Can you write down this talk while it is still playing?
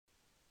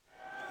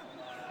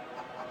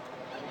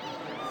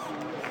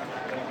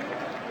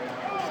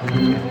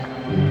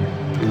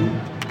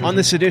On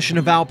this edition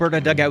of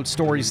Alberta Dugout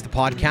Stories, the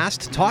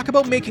podcast, talk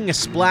about making a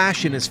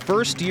splash in his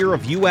first year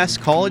of U.S.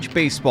 college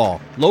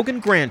baseball. Logan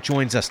Grant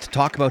joins us to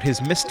talk about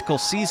his mystical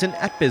season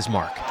at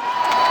Bismarck.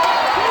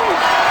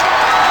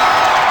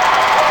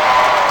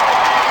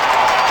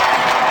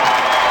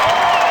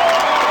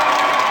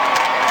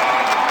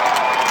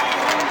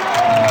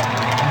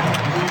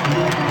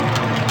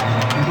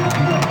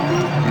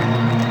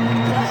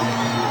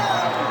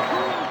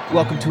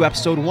 Welcome to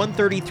episode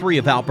 133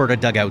 of Alberta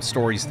Dugout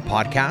Stories, the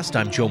podcast.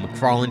 I'm Joe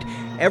McFarland.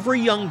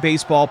 Every young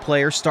baseball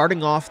player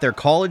starting off their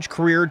college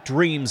career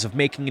dreams of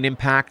making an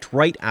impact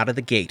right out of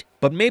the gate.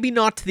 But maybe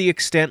not to the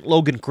extent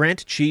Logan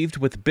Grant achieved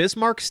with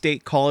Bismarck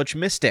State College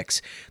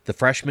Mystics. The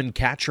freshman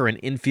catcher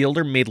and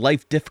infielder made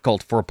life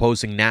difficult for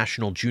opposing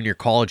National Junior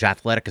College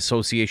Athletic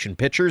Association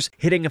pitchers,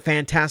 hitting a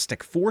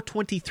fantastic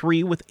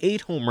 .423 with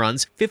 8 home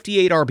runs,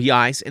 58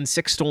 RBIs, and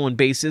 6 stolen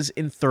bases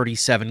in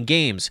 37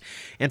 games.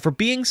 And for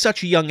being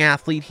such a young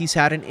athlete, he's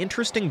had an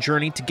interesting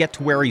journey to get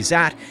to where he's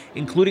at,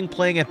 including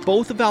playing at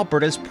both of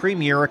Alberta's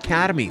premier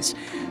academies.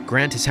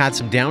 Grant has had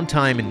some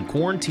downtime in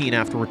quarantine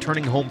after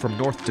returning home from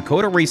North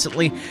Dakota recently,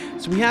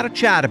 so we had a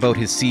chat about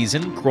his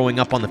season, growing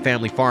up on the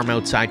family farm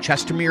outside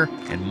Chestermere,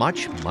 and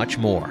much, much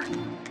more.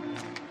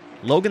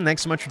 Logan,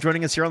 thanks so much for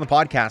joining us here on the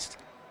podcast.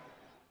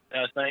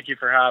 Yes, thank you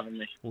for having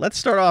me. Let's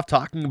start off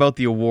talking about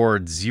the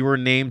awards. You were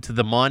named to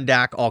the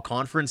Mondac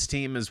All-Conference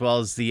team as well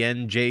as the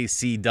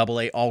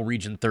NJCAA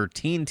All-Region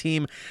 13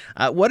 team.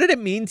 What did it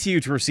mean to you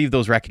to receive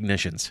those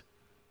recognitions?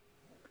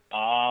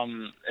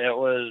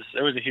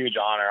 It was a huge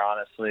honor,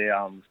 honestly.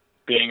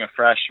 Being a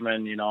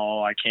freshman,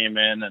 I came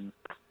in and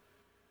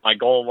my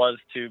goal was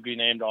to be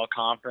named all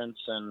conference,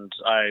 and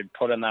I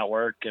put in that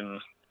work, and,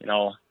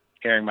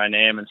 hearing my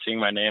name and seeing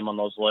my name on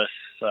those lists,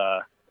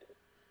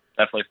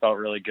 definitely felt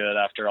really good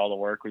after all the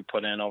work we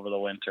put in over the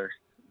winter.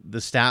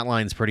 The stat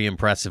line's pretty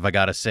impressive, I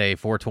gotta say.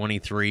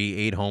 .423,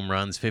 8 home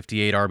runs,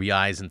 58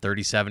 RBIs in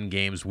 37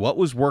 games. What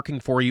was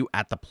working for you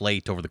at the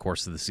plate over the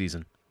course of the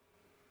season?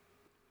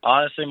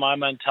 Honestly, my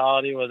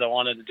mentality was I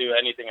wanted to do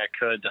anything I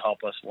could to help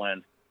us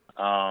win.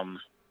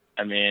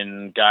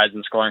 Guys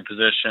in scoring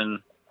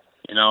position,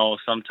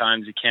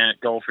 sometimes you can't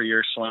go for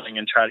your swing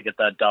and try to get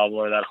that double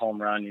or that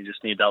home run. You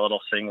just need that little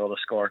single to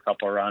score a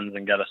couple of runs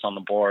and get us on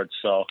the board.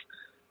 So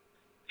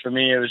for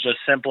me, it was just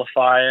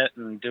simplify it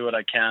and do what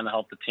I can to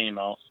help the team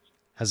out.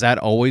 Has that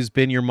always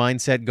been your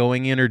mindset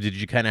going in, or did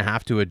you kind of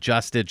have to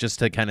adjust it just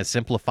to kind of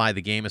simplify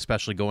the game,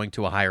 especially going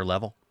to a higher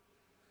level?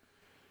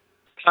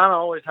 Kind of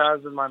always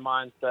has in my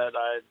mindset.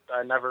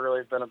 I never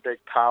really been a big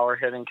power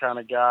hitting kind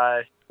of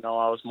guy. I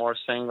was more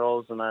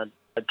singles, and I'd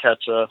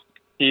catch a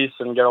piece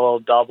and get a little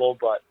double,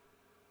 but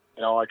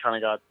I kind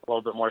of got a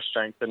little bit more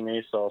strength in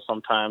me, so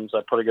sometimes I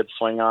put a good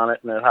swing on it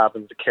and it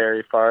happens to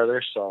carry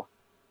farther. So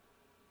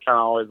kind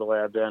of always the way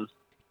I've been.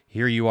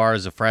 Here you are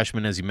as a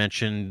freshman, as you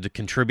mentioned,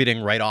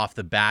 contributing right off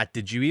the bat.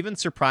 Did you even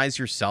surprise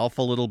yourself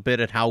a little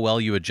bit at how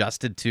well you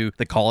adjusted to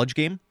the college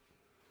game?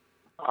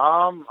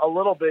 A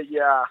little bit,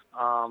 yeah.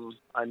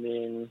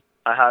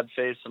 I had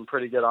faced some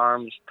pretty good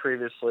arms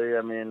previously.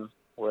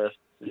 With,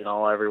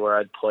 everywhere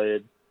I'd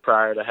played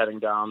prior to heading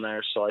down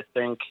there. So I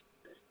think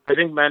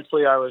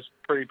mentally I was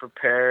pretty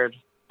prepared.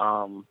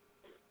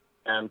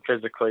 And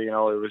physically, it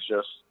was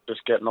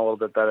just getting a little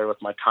bit better with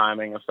my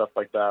timing and stuff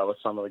like that with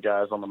some of the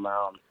guys on the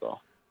mound. So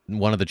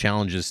one of the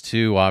challenges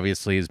too,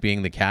 obviously, is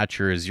being the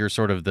catcher, is you're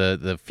sort of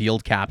the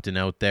field captain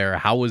out there.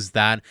 How was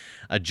that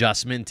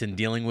adjustment in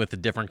dealing with the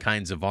different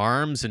kinds of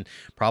arms and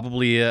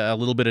probably a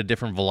little bit of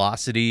different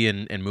velocity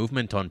and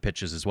movement on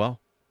pitches as well?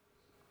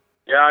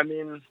 Yeah,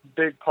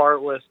 big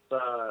part with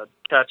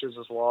catchers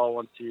as well.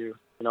 Once you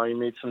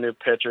meet some new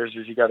pitchers,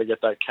 is you got to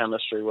get that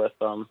chemistry with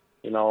them.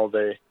 You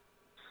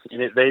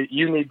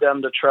need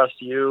them to trust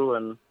you,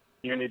 and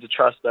you need to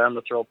trust them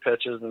to throw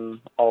pitches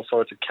and all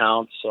sorts of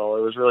counts. So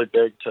it was really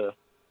big to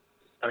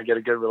kind of get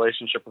a good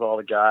relationship with all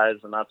the guys,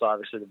 and that's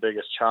obviously the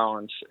biggest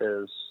challenge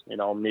is,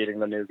 meeting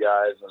the new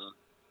guys and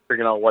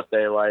figuring out what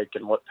they like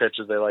and what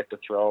pitches they like to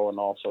throw and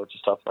all sorts of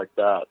stuff like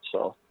that.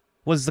 So,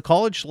 was the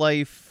college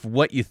life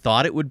what you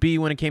thought it would be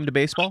when it came to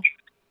baseball?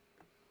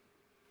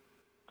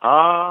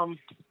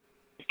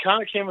 It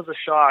kind of came as a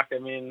shock.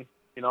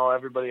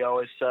 Everybody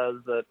always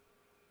says that,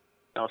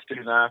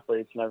 student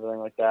athletes and everything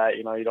like that,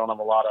 you don't have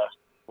a lot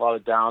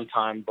of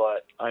downtime,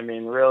 but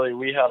really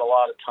we had a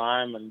lot of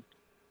time, and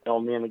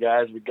me and the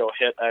guys would go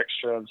hit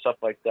extra and stuff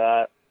like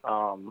that.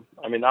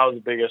 That was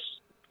the biggest,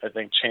 I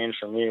think, change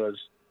for me was,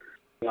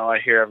 I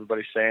hear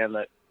everybody saying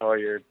that,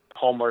 your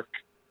homework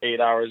 8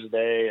 hours a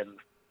day and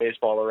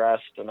baseball the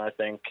rest, and I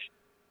think,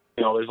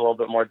 there's a little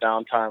bit more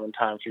downtime and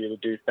time for you to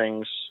do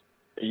things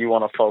that you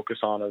want to focus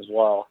on as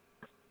well.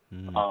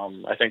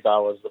 I think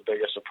that was the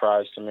biggest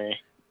surprise to me.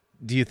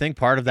 Do you think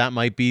part of that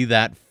might be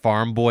that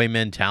farm boy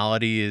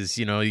mentality is,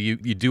 you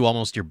do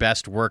almost your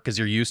best work because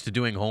you're used to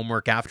doing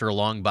homework after a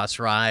long bus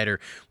ride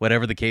or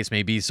whatever the case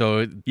may be,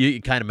 so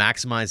you kind of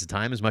maximize the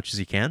time as much as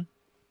you can?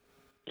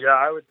 Yeah,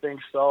 I would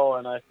think so,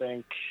 and I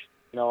think,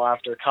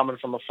 after coming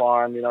from the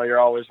farm, you're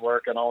always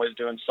working, always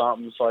doing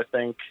something, so I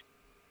think,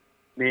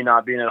 me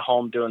not being at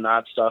home doing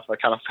that stuff, I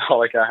kind of felt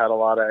like I had a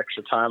lot of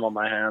extra time on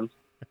my hands.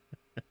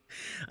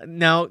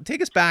 Now,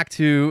 take us back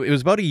to, it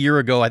was about a year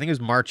ago, I think it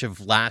was March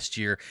of last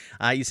year.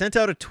 You sent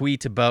out a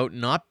tweet about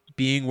not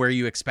being where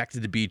you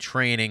expected to be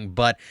training,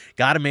 but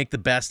got to make the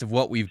best of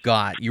what we've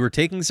got. You were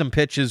taking some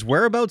pitches.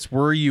 Whereabouts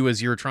were you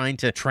as you were trying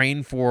to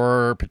train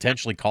for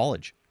potentially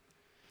college?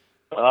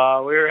 We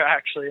were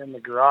actually in the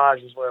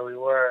garage is where we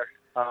were.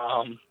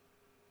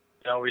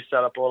 We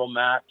set up a little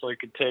mat so we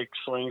could take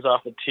swings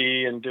off the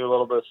tee and do a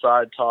little bit of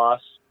side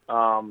toss.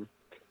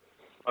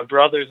 My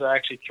brother's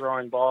actually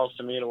throwing balls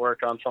to me to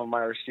work on some of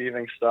my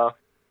receiving stuff,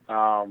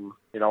 when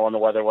the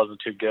weather wasn't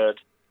too good.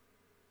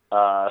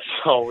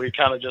 So we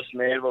kind of just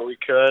made what we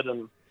could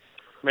and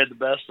made the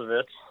best of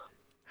it.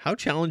 How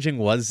challenging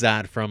was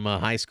that from a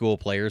high school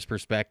player's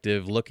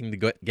perspective, looking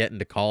to get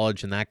into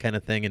college and that kind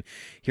of thing? And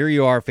here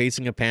you are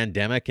facing a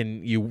pandemic,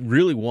 and you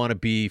really want to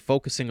be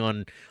focusing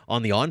on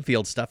the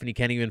on-field stuff, and you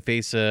can't even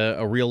face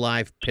a real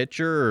live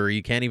pitcher, or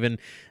you can't even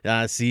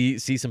see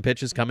some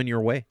pitches coming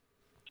your way.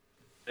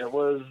 It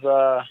was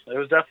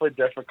definitely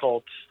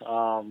difficult.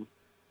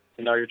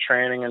 You're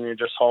training and you're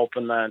just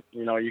hoping that,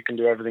 you can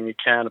do everything you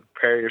can to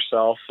prepare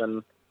yourself.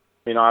 And,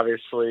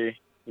 obviously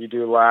you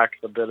do lack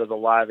a bit of the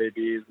live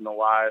ABs and the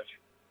live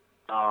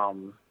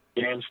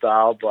game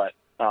style, but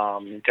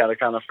you got to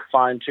kind of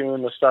fine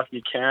tune the stuff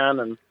you can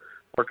and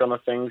work on the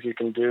things you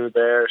can do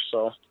there.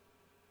 So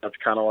that's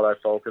kind of what I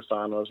focused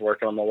on, was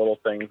working on the little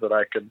things that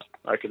I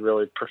could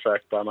really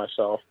perfect by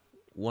myself.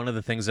 One of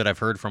the things that I've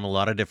heard from a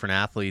lot of different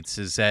athletes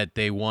is that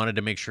they wanted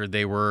to make sure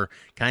they were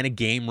kind of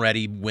game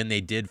ready when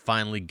they did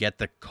finally get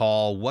the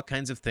call. What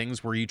kinds of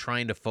things were you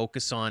trying to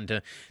focus on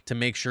to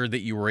make sure that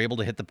you were able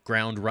to hit the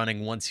ground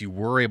running once you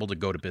were able to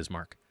go to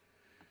Bismarck?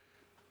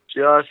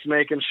 Just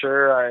making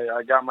sure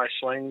I got my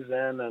swings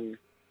in and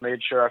made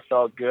sure I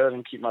felt good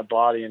and keep my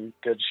body in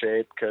good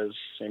shape, because,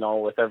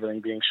 with everything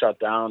being shut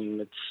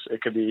down,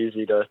 it could be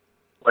easy to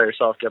let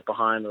yourself get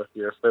behind with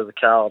your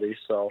physicality.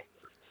 So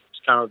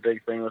kind of a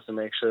big thing was to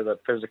make sure that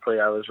physically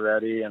I was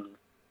ready and,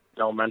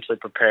 mentally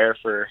prepare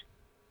for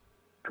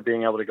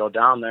being able to go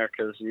down there,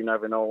 because you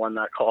never know when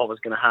that call was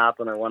going to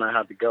happen or when I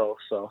had to go.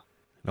 So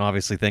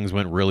obviously things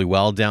went really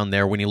well down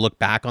there. When you look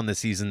back on the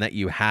season that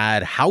you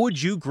had, how would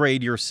you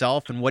grade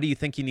yourself, and what do you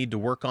think you need to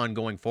work on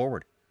going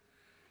forward?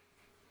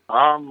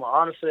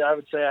 Honestly, I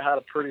would say I had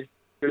a pretty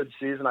good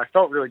season. I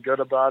felt really good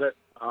about it.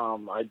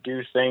 I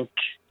do think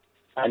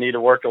I need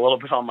to work a little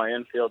bit on my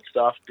infield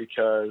stuff,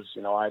 because,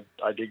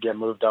 I did get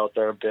moved out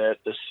there a bit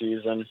this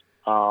season.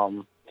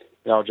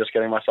 Just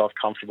getting myself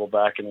comfortable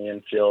back in the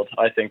infield,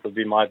 I think, would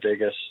be my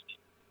biggest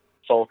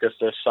focus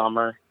this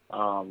summer.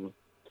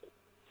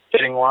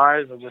 Hitting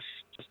wise, I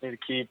just need to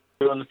keep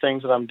doing the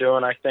things that I'm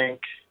doing. I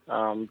think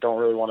don't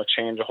really want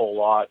to change a whole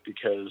lot,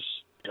 because,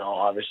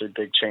 obviously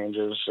big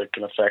changes that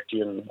can affect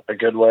you in a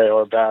good way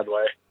or a bad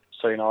way.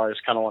 So, I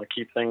just kind of want to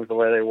keep things the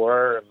way they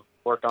were and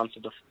work on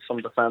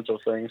some defensive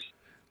things.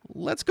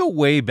 Let's go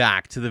way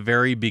back to the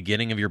very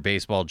beginning of your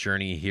baseball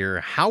journey here.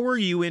 How were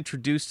you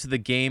introduced to the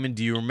game, and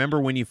do you remember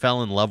when you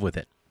fell in love with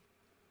it?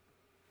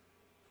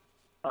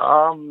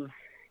 I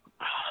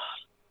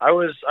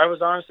was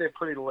honestly a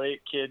pretty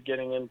late kid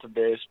getting into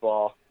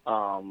baseball.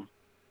 I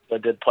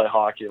did play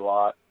hockey a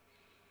lot.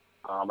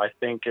 I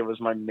think it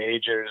was my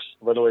majors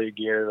Little League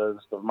year. That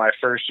was my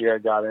first year I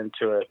got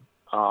into it.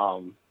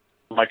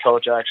 My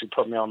coach actually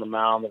put me on the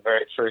mound the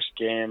very first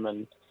game,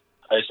 and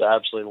I just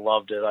absolutely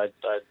loved it. I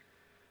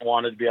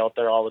wanted to be out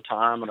there all the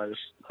time, and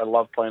I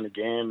loved playing the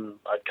game.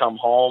 I'd come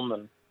home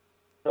and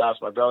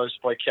ask my brothers to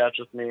play catch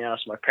with me,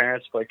 ask my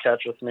parents to play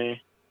catch with me.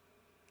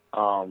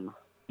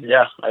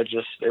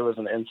 It was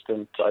an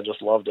instant. I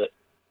just loved it.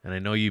 And I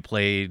know you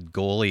played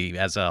goalie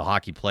as a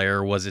hockey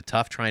player. Was it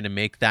tough trying to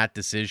make that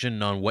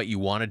decision on what you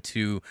wanted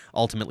to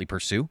ultimately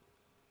pursue?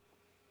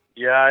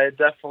 Yeah, it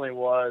definitely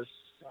was.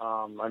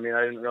 I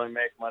didn't really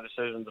make my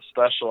decision to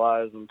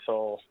specialize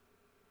until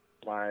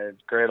my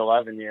grade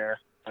 11 year.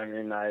 I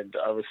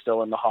was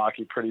still into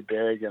hockey pretty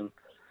big and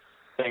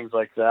things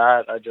like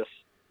that. I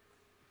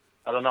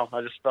don't know.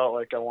 I just felt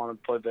like I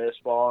wanted to play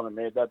baseball, and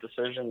I made that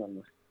decision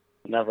and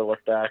never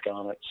looked back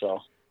on it. So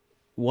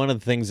one of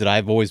the things that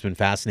I've always been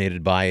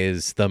fascinated by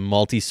is the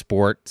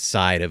multi-sport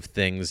side of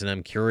things, and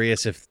I'm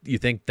curious if you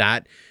think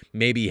that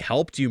maybe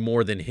helped you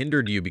more than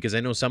hindered you, because I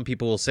know some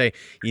people will say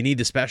you need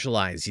to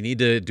specialize, you need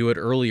to do it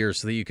earlier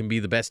so that you can be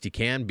the best you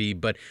can be,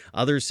 but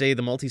others say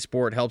the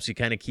multi-sport helps you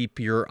kind of keep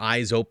your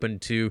eyes open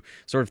to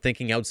sort of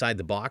thinking outside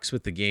the box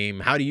with the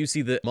game. How do you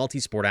see the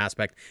multi-sport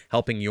aspect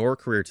helping your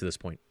career to this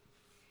point?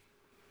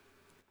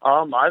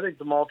 I think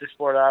the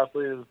multi-sport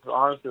athlete is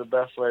honestly the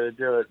best way to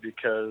do it,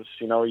 because,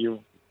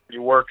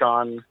 you work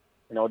on,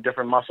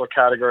 different muscle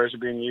categories are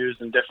being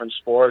used in different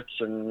sports,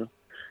 and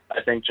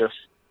I think just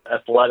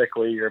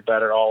athletically you're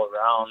better all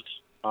around.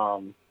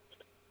 And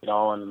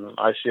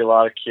I see a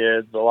lot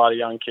of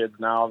young kids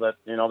now that,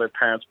 their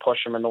parents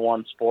push them into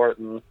one sport,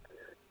 and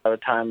by the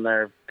time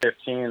they're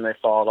 15, they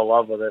fall in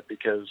love with it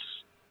because,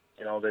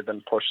 they've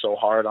been pushed so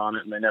hard on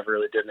it and they never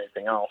really did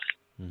anything else.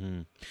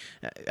 Mm-hmm.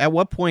 At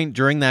what point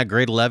during that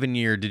grade 11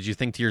 year did you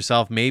think to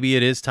yourself, maybe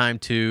it is time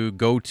to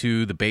go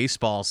to the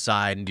baseball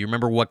side? And do you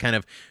remember what kind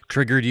of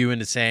triggered you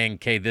into saying,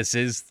 okay, this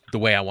is the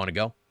way I want to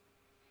go?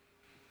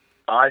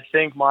 I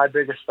think my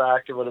biggest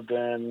factor would have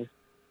been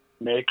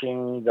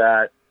making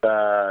that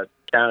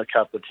Canada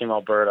Cup, the Team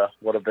Alberta,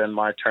 would have been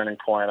my turning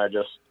point. I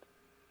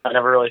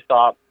never really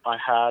thought I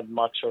had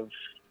much of,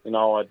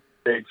 a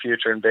big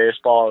future in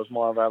baseball. It was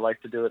more of I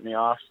like to do it in the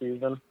off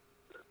season.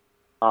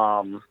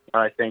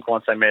 I think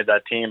once I made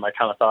that team, I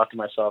kind of thought to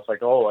myself, I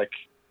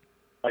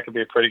could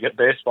be a pretty good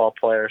baseball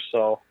player.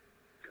 So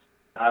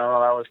I don't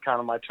know, that was kind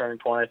of my turning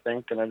point, I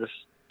think, and I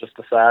just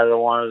decided I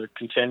wanted to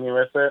continue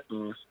with it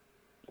and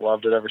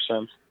loved it ever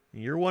since.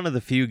 You're one of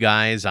the few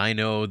guys I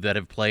know that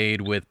have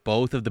played with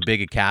both of the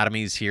big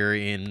academies here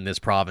in this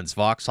province,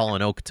 Vauxhall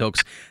and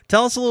Okotoks.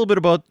 Tell us a little bit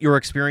about your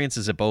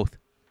experiences at both.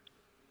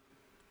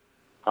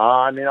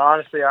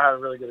 Honestly, I had a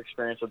really good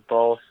experience with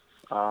both.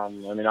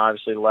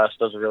 Obviously Les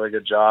does a really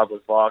good job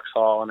with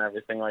Vauxhall and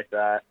everything like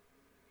that.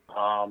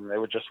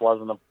 It just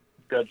wasn't a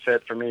good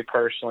fit for me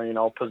personally,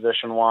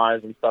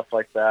 position-wise and stuff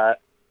like that.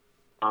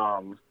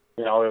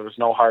 It was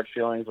no hard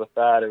feelings with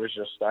that. It was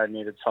just I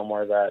needed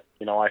somewhere that,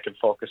 I could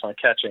focus on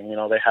catching.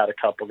 They had a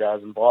couple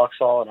guys in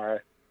Vauxhall, and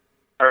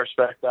I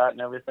respect that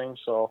and everything.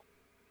 So,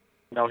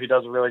 he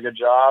does a really good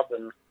job,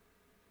 and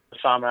I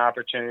found my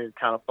opportunity to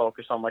kind of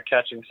focus on my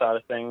catching side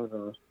of things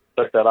and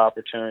took that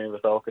opportunity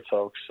with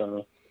Okotoks.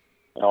 And,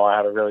 I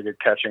had a really good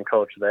catching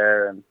coach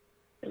there. And,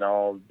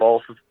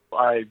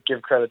 I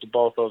give credit to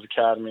both those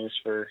academies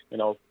for,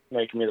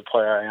 making me the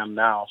player I am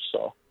now.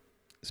 So.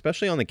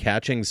 Especially on the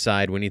catching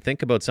side, when you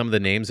think about some of the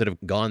names that have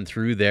gone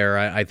through there,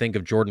 I think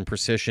of Jordan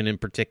Precision in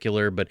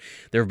particular, but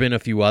there have been a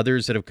few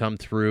others that have come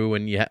through.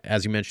 And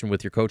as you mentioned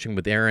with your coaching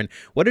with Aaron,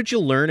 what did you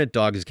learn at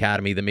Dogs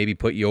Academy that maybe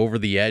put you over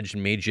the edge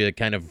and made you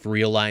kind of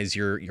realize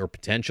your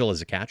potential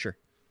as a catcher?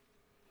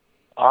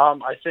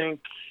 I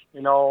think,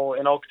 in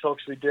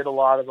Okotoks, we did a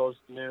lot of those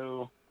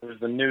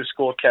the new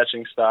school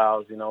catching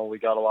styles. We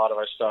got a lot of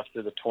our stuff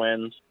through the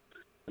Twins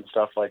and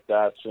stuff like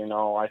that.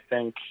 So, I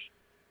think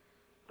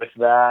with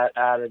that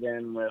added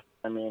in with,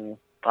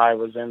 I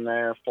was in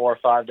there 4 or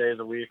 5 days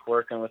a week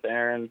working with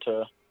Aaron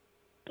to,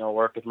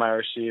 work with my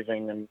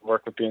receiving and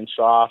work with being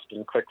soft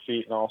and quick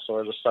feet and all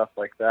sorts of stuff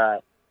like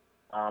that.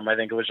 I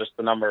think it was just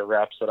the number of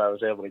reps that I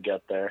was able to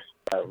get there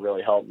that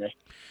really helped me.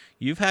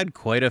 You've had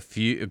quite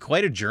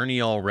a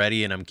journey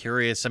already, and I'm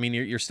curious.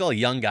 You're still a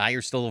young guy.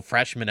 You're still a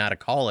freshman out of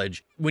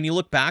college. When you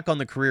look back on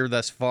the career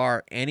thus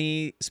far,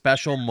 any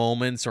special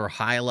moments or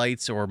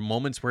highlights or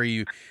moments where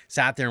you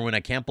sat there and went, I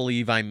can't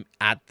believe I'm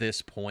at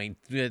this point?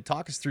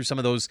 Talk us through some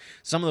of those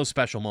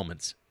special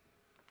moments.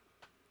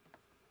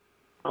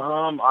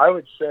 I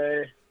would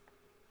say,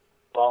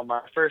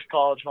 my first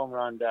college home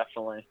run,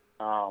 definitely.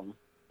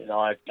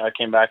 I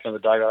came back into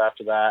the dugout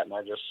after that, and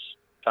I just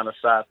kind of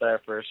sat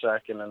there for a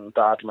second and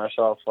thought to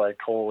myself,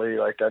 holy,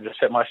 I just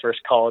hit my first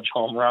college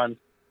home run.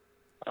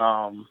 It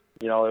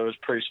was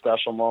a pretty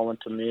special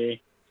moment to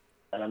me.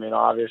 And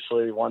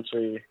obviously once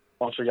we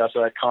got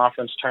to that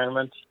conference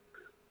tournament,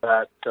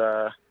 that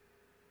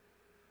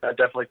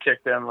definitely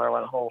kicked in where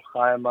I went,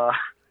 I'm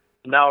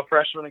now a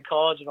freshman in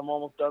college and I'm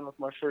almost done with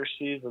my first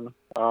season.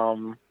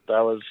 That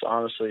was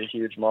honestly a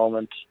huge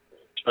moment,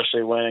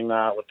 especially winning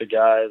that with the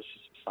guys.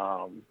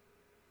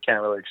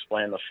 Can't really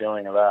explain the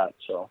feeling of that.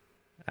 So.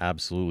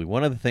 Absolutely.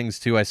 One of the things,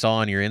 too, I saw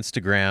on your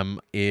Instagram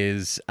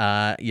is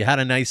you had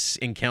a nice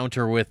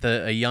encounter with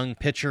a young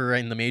pitcher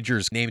in the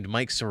majors named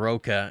Mike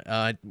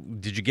Soroka.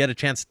 Did you get a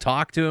chance to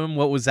talk to him?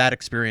 What was that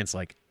experience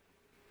like?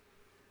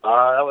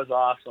 That was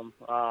awesome.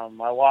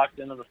 I walked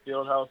into the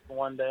field house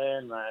one day,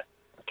 and I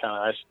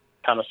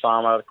kind of saw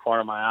him out of the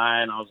corner of my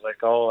eye, and I was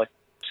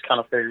just kind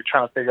of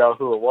trying to figure out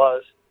who it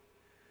was.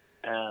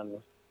 And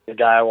the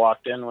guy I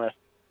walked in with,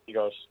 he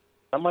goes,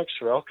 I'm Mike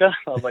Soroka.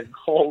 I was like,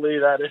 holy,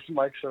 that is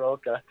Mike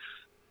Soroka.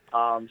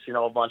 A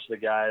bunch of the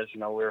guys, we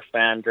were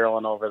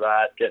fangirling over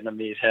that, getting to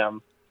meet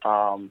him.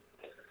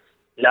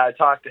 I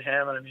talked to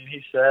him, and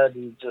he said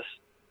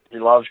he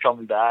loves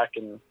coming back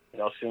and,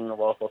 seeing the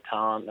local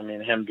talent.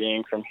 Him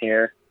being from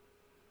here.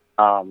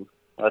 I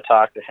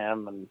talked to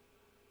him and,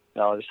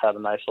 just had a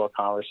nice little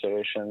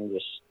conversation,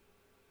 just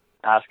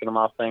asking him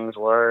how things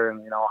were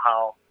and,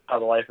 how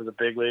the life as a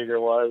big leaguer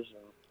was.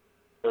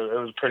 And it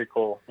was a pretty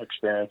cool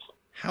experience.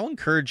 How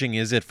encouraging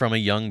is it from a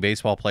young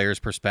baseball player's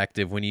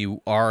perspective when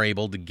you are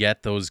able to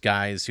get those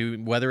guys who,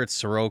 whether it's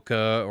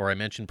Soroka or I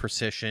mentioned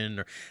Precision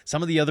or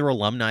some of the other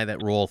alumni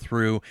that roll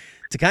through,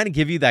 to kind of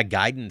give you that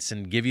guidance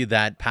and give you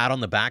that pat on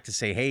the back to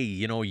say, hey,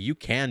 you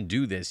can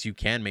do this. You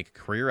can make a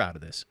career out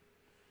of this.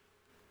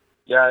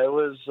 Yeah, it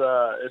was.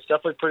 It's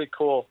definitely pretty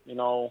cool,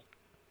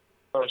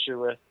 especially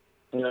with,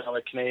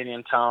 the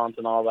Canadian talent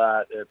and all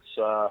that.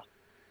 It's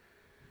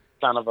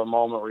kind of a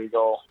moment where you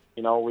go,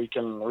 we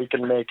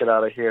can make it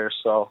out of here.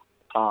 So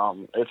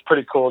it's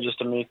pretty cool just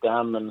to meet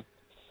them and,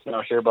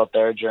 hear about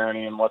their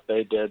journey and what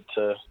they did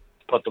to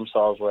put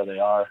themselves where they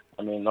are.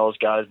 Those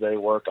guys, they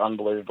work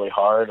unbelievably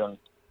hard, and,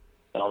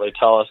 they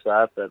tell us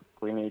that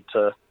we need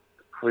to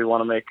we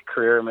want to make a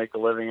career, make a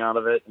living out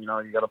of it. You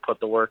got to put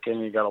the work in.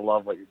 You got to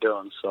love what you're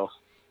doing. So.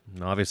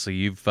 Obviously,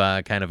 you've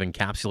kind of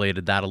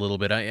encapsulated that a little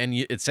bit, and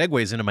it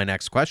segues into my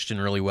next question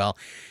really well,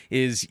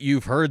 is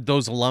you've heard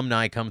those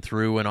alumni come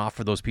through and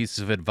offer those pieces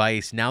of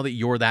advice. Now that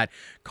you're that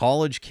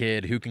college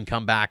kid who can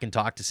come back and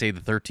talk to, say,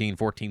 the 13,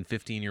 14,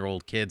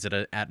 15-year-old kids at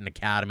an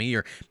academy,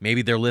 or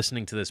maybe they're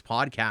listening to this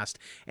podcast,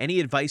 any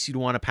advice you'd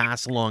want to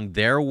pass along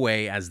their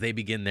way as they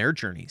begin their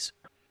journeys?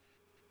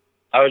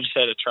 I would just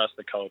say to trust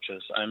the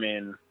coaches. I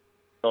mean,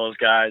 those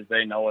guys,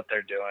 they know what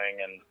they're doing,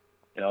 and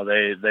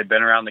they've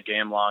been around the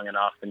game long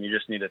enough, and you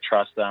just need to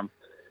trust them.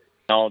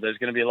 There's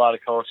going to be a lot of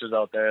coaches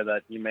out there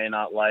that you may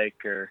not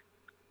like, or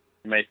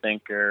you may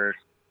think are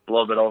a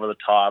little bit over the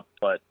top,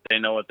 but they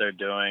know what they're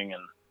doing,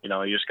 and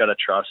you just got to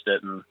trust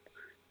it and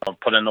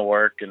put in the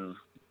work, and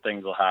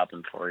things will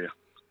happen for you.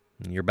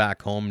 You're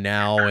back home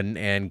now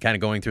and kind of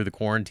going through the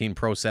quarantine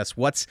process.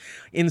 What's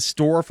in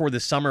store for the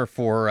summer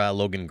for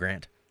Logan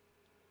Grant?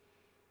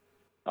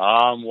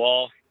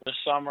 Well, this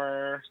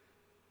summer,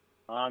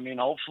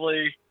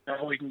 hopefully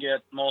we can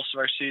get most of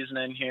our season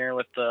in here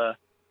with the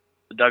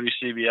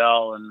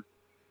WCBL, and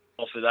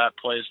hopefully that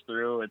plays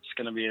through. It's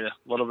going to be a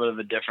little bit of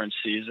a different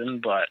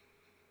season, but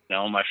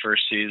my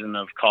first season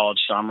of college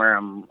summer,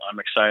 I'm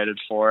excited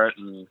for it,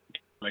 and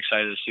I'm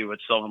excited to see what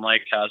Sylvan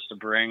Lake has to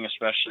bring,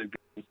 especially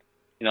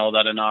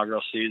that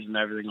inaugural season,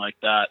 everything like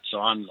that. So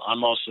I'm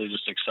mostly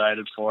just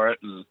excited for it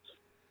and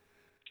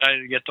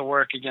excited to get to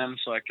work again,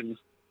 so I can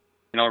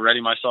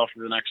ready myself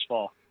for the next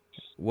fall.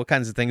 What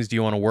kinds of things do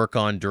you want to work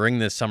on during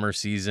this summer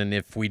season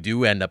if we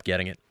do end up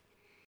getting it?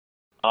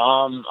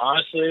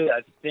 Honestly,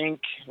 I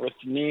think with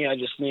me, I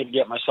just need to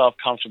get myself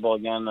comfortable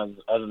again as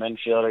a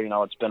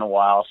infielder. It's been a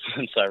while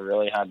since I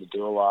really had to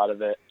do a lot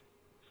of it.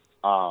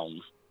 I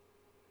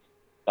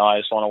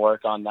just want to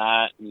work on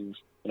that and,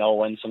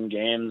 win some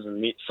games and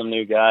meet some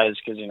new guys,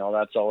 because,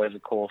 that's always a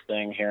cool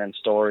thing, hearing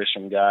stories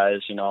from guys,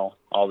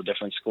 all the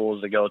different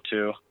schools they go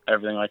to,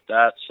 everything like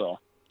that. So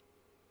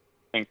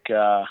I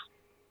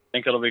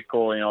think it'll be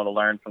cool, to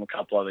learn from a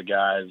couple other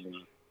guys, and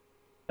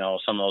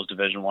some of those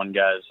Division I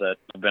guys that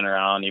have been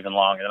around even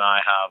longer than I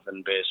have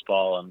in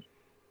baseball, and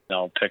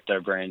pick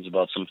their brains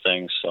about some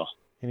things. So.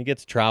 And you get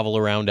to travel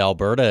around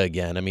Alberta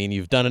again. I mean,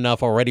 you've done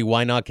enough already.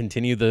 Why not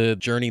continue the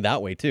journey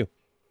that way too?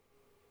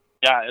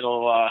 Yeah,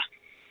 it'll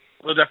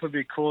definitely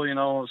be cool.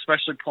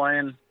 Especially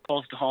playing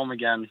close to home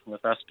again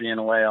with us being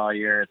away all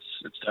year.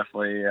 It's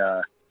definitely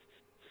gonna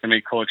be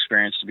a cool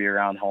experience to be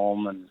around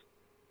home and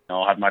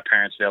have my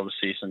parents be able to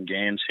see some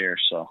games here.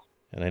 So.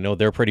 And I know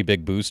they're pretty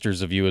big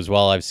boosters of you as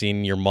well. I've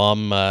seen your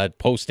mom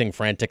posting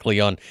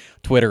frantically on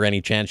Twitter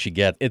any chance she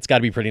gets. It's got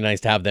to be pretty nice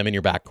to have them in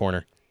your back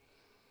corner.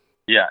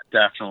 Yeah,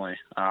 definitely.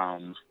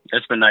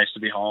 It's been nice to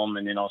be home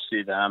and,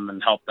 see them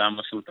and help them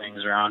with some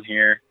things around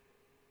here.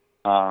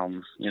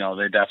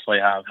 They definitely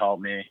have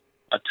helped me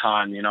a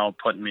ton,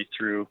 putting me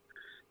through,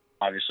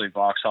 obviously,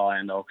 Vauxhall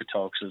and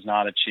Okotoks is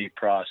not a cheap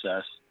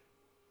process.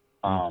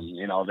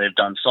 They've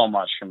done so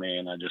much for me,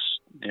 and I just,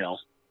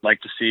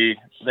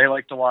 they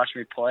like to watch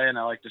me play, and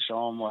I like to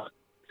show them what,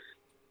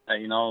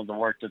 the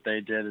work that they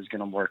did is going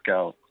to work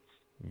out.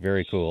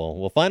 Very cool.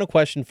 Well, final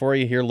question for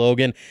you here,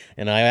 Logan,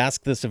 and I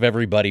ask this of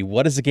everybody.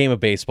 What does the game of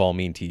baseball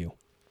mean to you?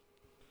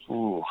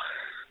 Ooh.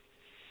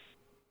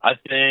 I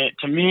think,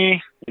 to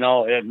me,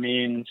 it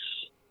means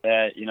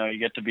that, you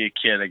get to be a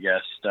kid, I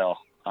guess, still.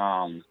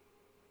 While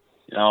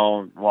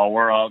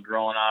we're all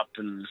growing up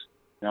and,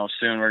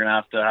 soon we're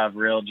going to have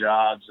real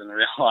jobs and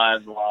real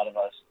lives, a lot of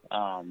us.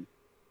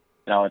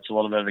 It's a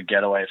little bit of a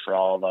getaway for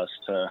all of us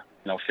to,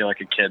 feel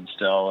like a kid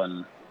still,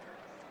 and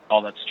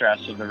all that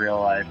stress of the real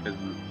life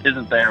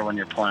isn't there when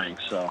you're playing.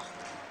 So.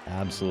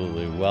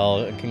 Absolutely.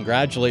 Well,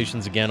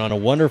 congratulations again on a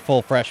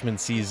wonderful freshman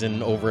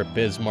season over at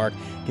Bismarck.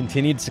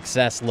 Continued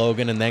success,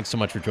 Logan, and thanks so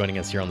much for joining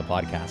us here on the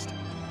podcast.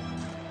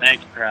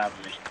 Thanks for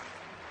having me.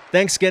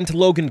 Thanks again to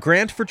Logan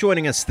Grant for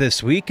joining us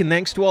this week, and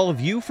thanks to all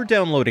of you for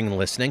downloading and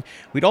listening.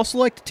 We'd also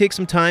like to take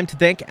some time to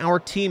thank our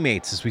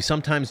teammates, as we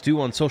sometimes do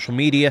on social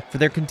media, for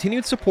their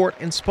continued support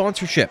and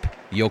sponsorship.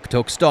 The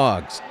Okotoks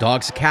Dogs,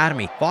 Dogs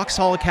Academy,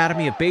 Vauxhall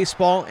Academy of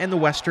Baseball, and the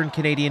Western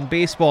Canadian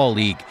Baseball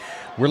League.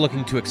 We're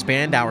looking to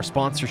expand our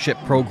sponsorship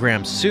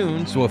program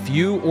soon, so if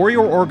you or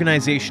your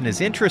organization is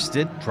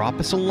interested, drop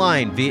us a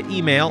line via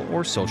email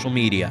or social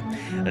media.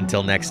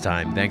 Until next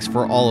time, thanks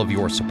for all of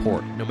your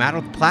support, no matter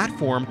the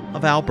platform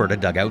of Alberta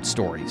Dugout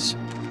Stories.